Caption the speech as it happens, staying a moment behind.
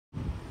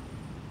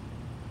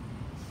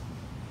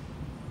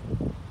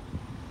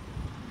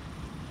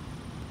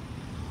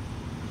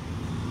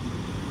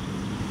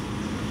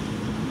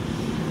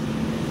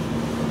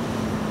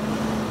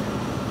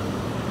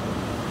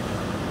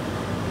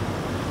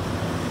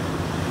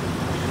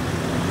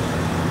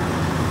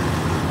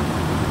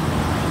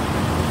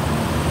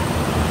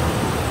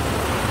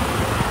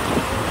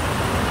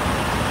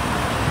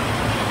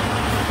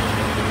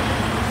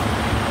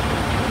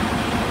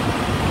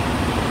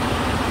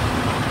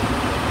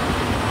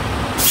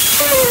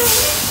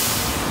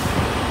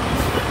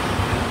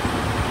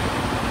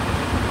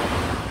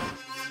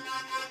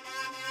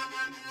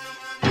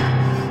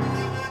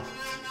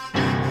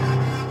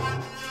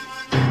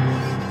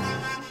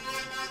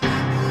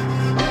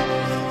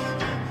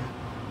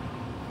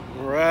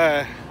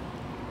Alright,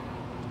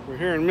 we're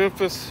here in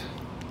Memphis.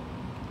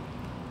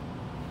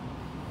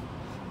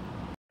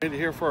 Made it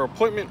here for our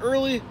appointment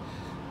early,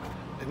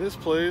 and this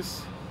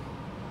place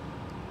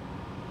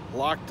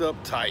locked up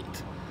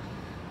tight.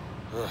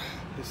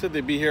 They said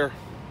they'd be here.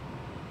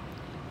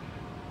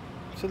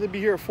 Said they'd be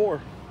here at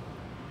 4.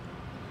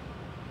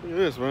 Look at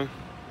this, man.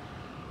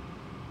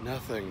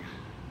 Nothing.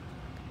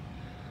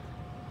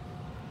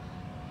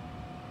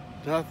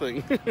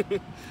 Nothing.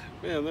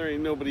 Man, there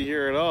ain't nobody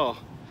here at all.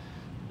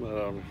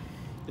 But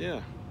yeah.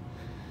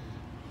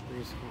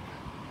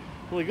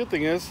 The only good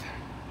thing is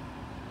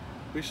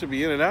we should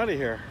be in and out of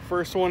here.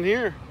 First one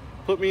here.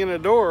 Put me in a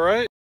door,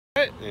 right?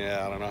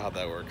 Yeah, I don't know how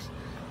that works.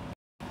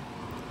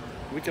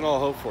 We can all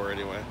hope for it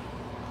anyway.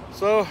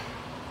 So,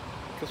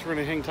 guess we're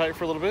gonna hang tight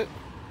for a little bit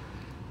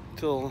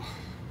until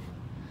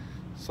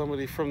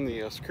somebody from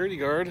the security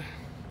guard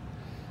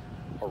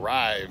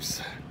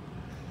arrives.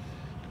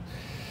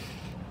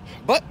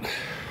 But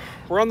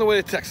we're on the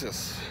way to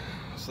Texas,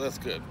 so that's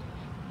good.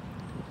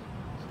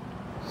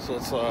 So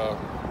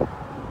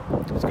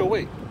let's go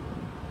wait.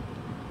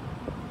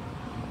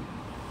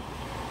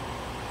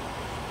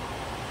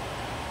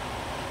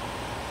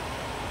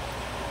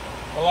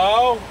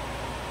 Hello?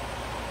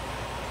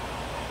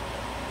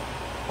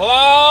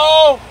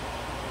 Hello?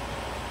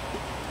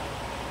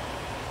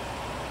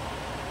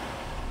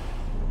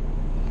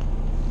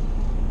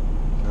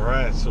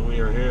 Alright, so we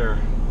are here.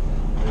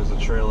 Here's the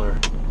trailer.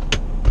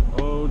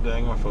 Oh,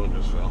 dang, my phone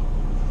just fell.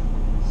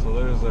 So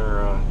there's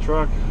our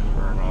truck,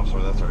 or no, I'm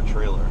sorry, that's our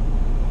trailer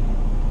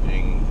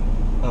being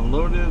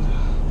unloaded,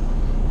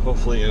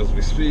 hopefully as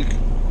we speak.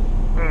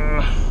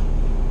 I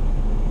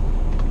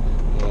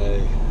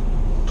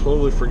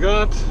totally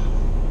forgot.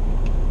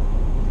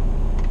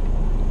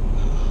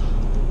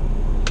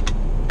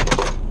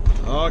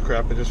 Oh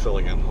crap, it just fell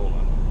again. Hold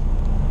on.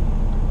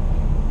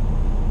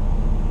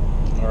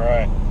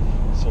 Alright,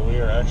 so we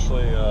are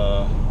actually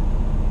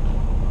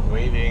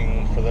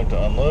waiting for them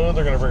to unload.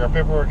 They're going to bring our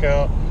paperwork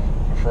out.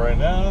 But for right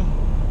now,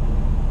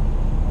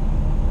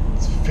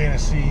 it's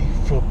fantasy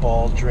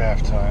football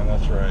draft time.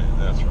 That's right,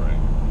 that's right.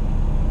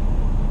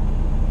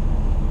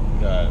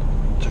 Got it.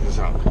 Check this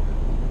out.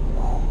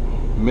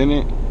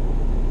 Minute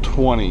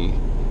 20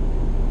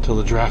 till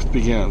the draft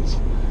begins.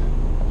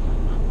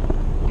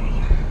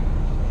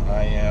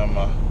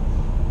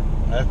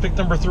 I have pick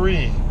number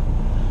 3.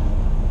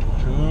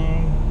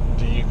 Who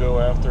do you go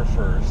after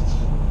first?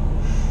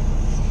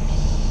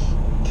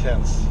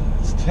 Tense.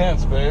 It's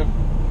tense, babe.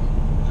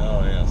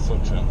 Oh yeah, so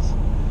tense.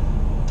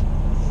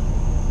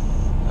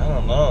 I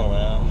don't know,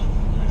 man.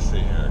 Let me see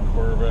here.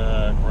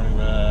 Quarterback, running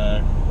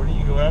back. What do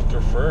you go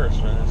after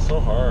first, man? It's so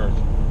hard.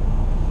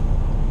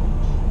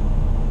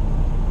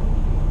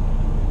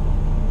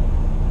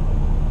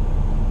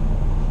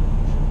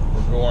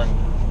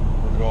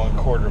 We're going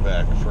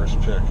quarterback, first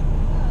pick.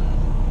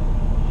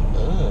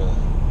 Ugh.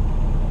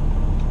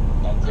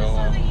 I'm going. Just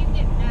so that you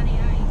get Matty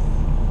Ice.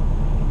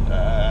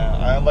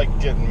 I like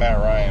getting Matt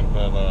Ryan,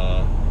 but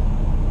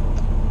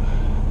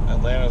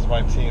Atlanta's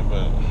my team,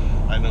 but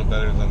I know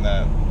better than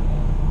that.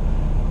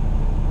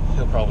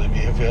 He'll probably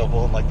be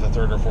available in like the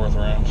 3rd or 4th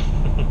round.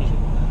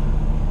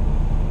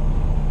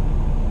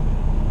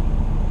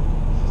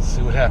 Let's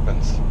see what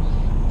happens.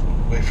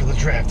 Wait for the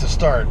draft to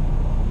start.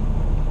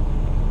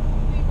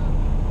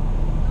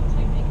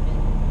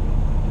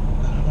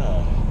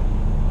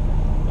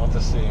 To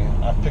see,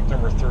 I picked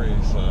number 3,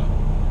 so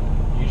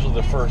usually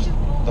the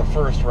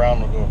first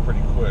round will go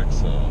pretty quick.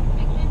 So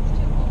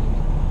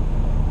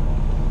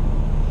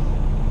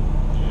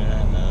yeah,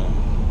 I know.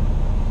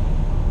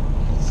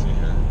 Let's see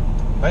here.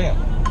 Bam.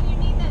 You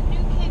need that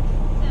new kick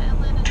to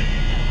Atlanta to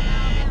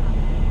Alabama.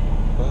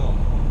 Boom.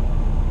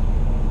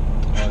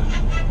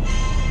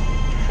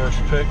 First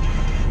pick,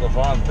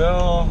 Le'Veon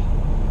Bell.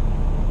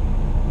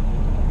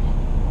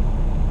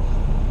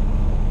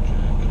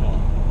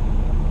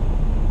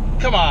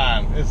 Come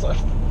on, it's like,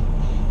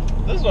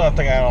 this is one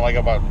thing I don't like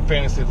about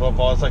fantasy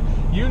football. It's like,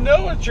 you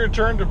know it's your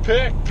turn to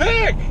pick.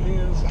 Pick!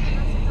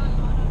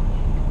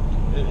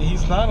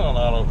 He's not on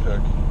auto pick.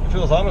 If it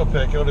was auto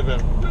pick, it would have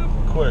been boop,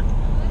 quick.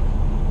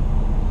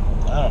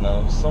 I don't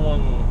know,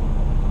 someone,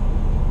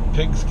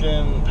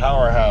 Pigskin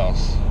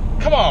Powerhouse.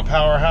 Come on,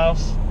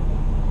 Powerhouse.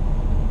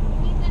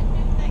 You need that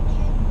kid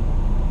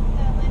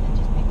that Atlanta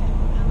just picked up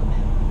from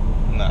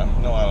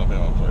Alabama. No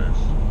Alabama players.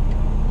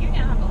 You're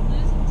gonna have a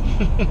losing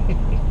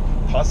team.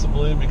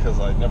 Possibly because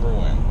I never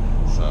win.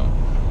 So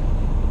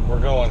we're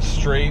going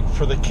straight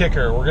for the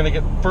kicker. We're gonna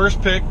get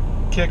first pick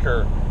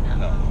kicker.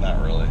 No,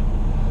 not really.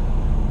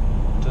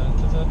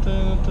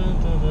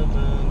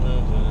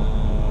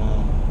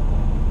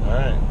 All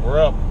right, we're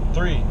up.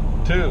 3,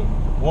 2,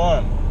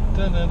 1.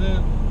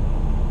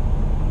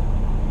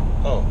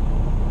 Oh,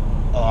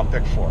 I'm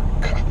pick 4.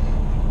 God.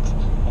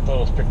 I thought it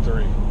was pick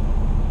 3.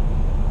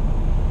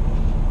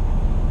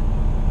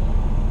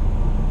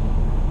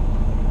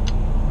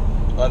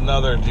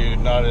 Another dude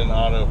not in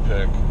auto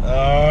pick.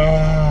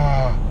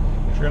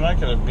 If you're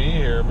not gonna be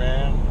here,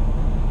 man.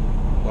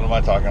 What am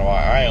I talking about?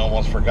 I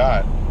almost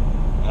forgot.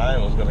 I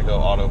was gonna go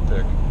auto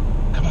pick.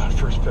 Come on,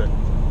 first pick.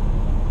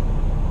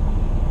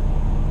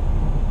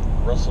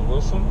 Russell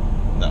Wilson?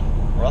 No.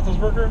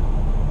 Roethlisberger?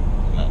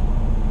 No.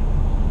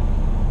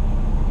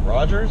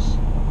 Rodgers?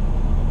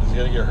 Is he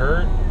gonna get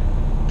hurt?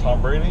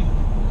 Tom Brady?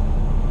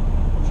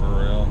 For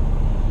real.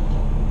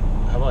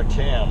 How about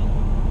Cam?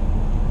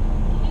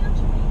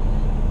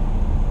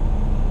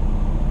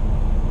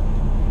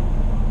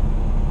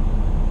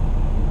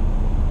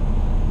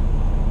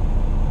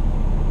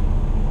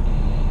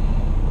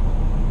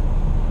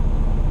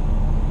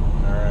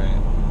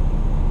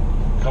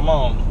 Come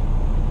on.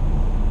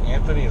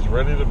 Anthony is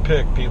ready to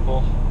pick,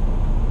 people.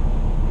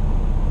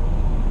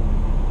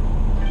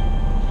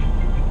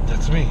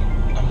 That's me.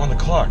 I'm on the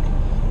clock.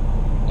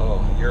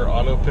 Oh, your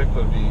auto pick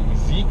would be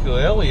Ezekiel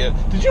Elliott.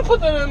 Did you put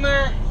that in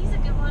there? He's a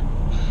good one.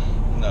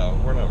 No,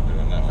 we're not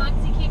doing that As one. long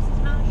as he keeps his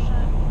mouth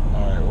shut.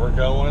 Alright, we're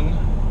going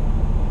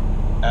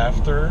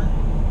after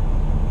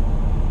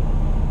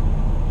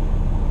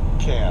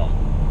Cam.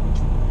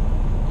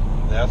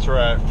 That's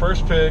right.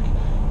 First pick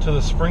to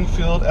the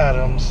Springfield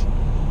Adams.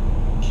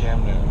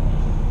 Cam Newton.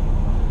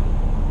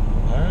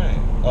 Alright.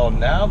 Oh,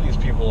 now these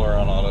people are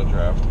on auto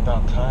draft.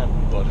 About time,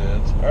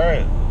 buttheads.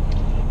 Alright.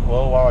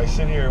 Well, while I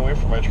sit here and wait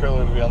for my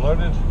trailer to be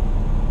unloaded,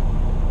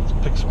 let's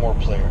pick some more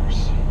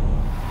players.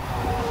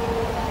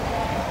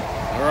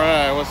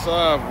 Alright, what's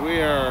up?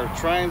 We are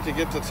trying to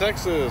get to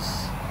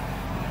Texas.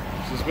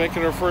 She's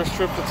making her first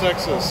trip to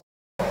Texas.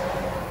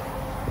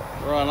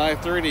 We're on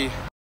I-30.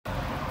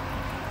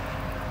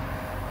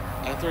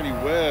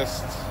 I-30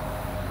 West.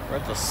 We're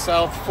at the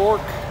South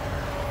Fork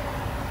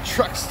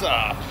truck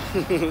stop.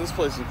 This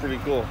place is pretty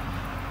cool.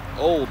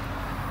 Old.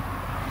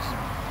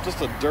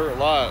 Just a dirt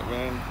lot,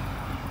 man.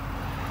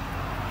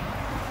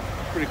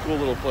 Pretty cool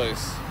little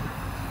place.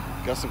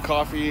 Got some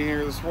coffee in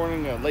here this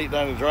morning. A late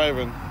night of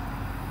driving.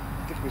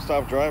 I think we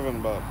stopped driving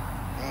about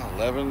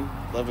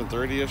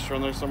 11:30ish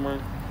around there somewhere.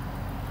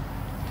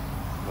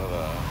 But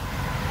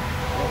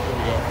here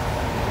we go.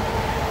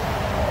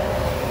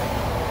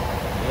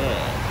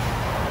 Yeah.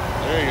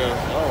 There you go.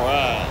 All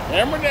right.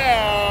 Hammer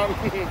down.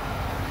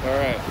 All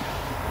right.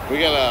 We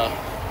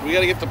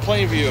gotta get to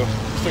Plainview.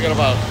 Still got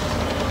about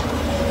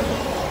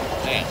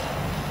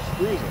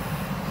cruising.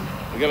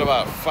 We got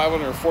about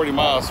 540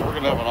 miles, so we're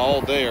gonna have an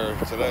all-dayer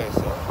today.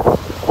 So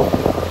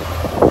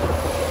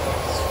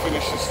let's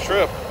finish this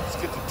trip. Let's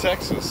get to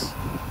Texas.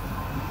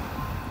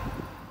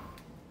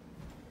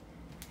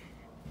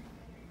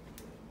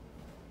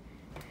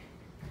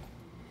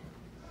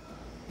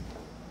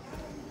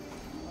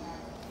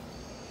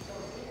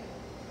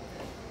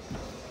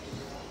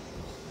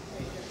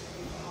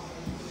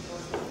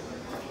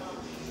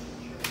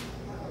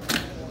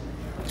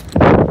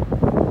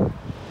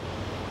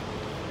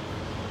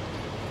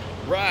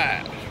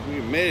 Right, we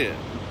made it.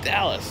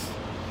 Dallas.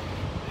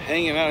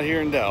 Hanging out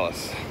here in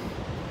Dallas.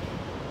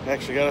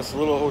 Actually got us a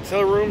little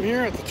hotel room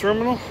here at the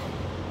terminal.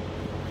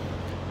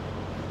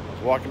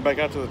 Walking back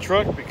out to the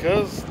truck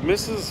because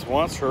Mrs.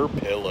 wants her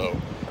pillow.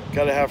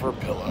 Gotta have her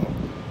pillow.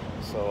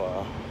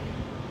 So,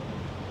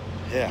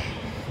 yeah.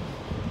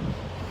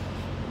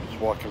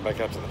 Just walking back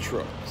out to the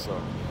truck. So,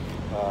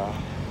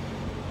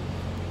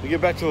 we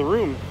get back to the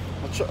room.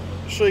 I'll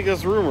show you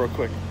guys the room real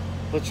quick.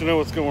 Let you know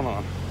what's going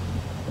on.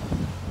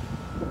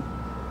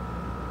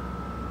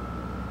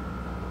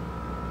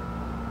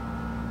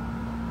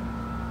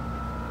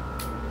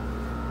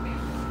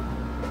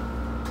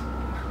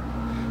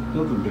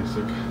 Nothing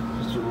basic,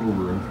 just a little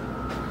room.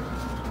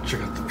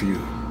 Check out the view.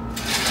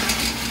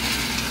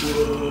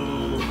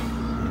 Whoa!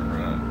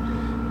 Alright.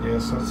 Yeah,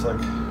 so it's like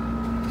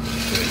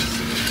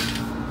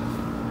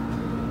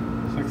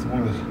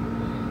one of the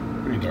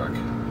pretty dark.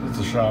 It's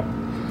a shop.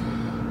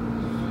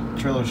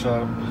 Trailer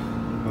shop.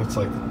 That's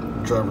like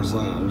driver's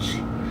lounge.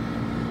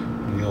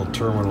 And the old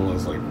terminal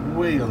is like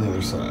way on the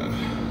other side.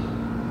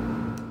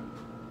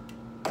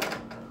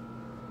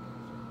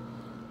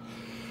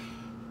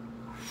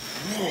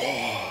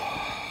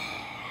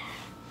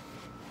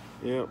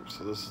 Yep,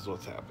 so this is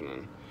what's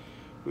happening.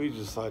 We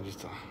decided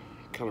just to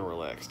kind of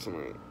relax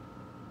tonight.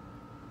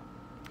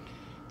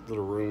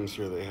 Little rooms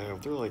here they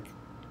have, they're like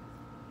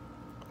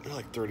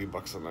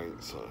 $30 a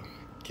night, so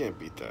can't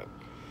beat that.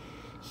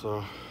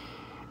 So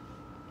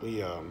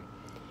we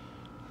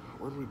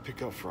where did we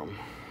pick up from?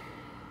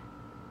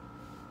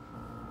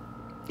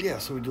 Yeah,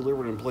 so we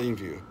delivered in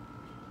Plainview.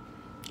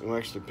 And we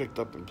actually picked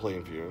up in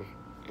Plainview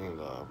and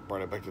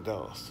brought it back to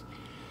Dallas.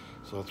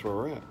 So that's where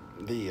we're at.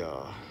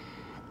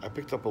 I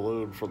picked up a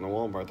load from the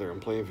Walmart there in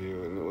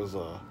Plainview, and it was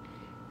a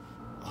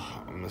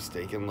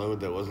mistaken load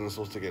that wasn't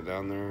supposed to get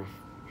down there.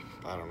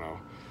 I don't know.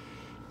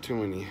 Too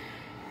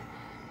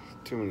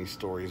many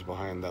stories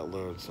behind that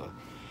load. So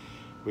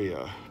we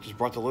just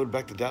brought the load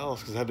back to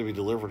Dallas because it had to be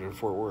delivered in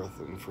Fort Worth,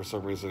 and for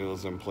some reason it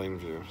was in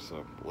Plainview.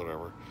 So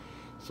whatever.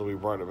 So we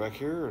brought it back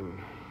here and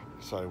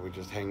decided we'd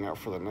just hang out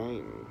for the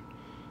night and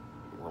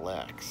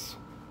relax.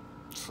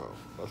 So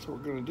that's what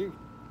we're gonna do.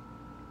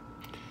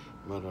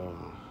 But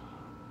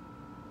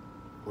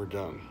we're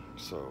done.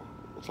 So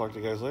we'll talk to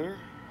you guys later.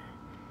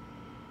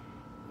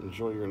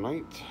 Enjoy your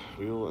night.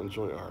 We will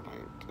enjoy our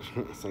night.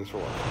 Thanks for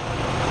watching.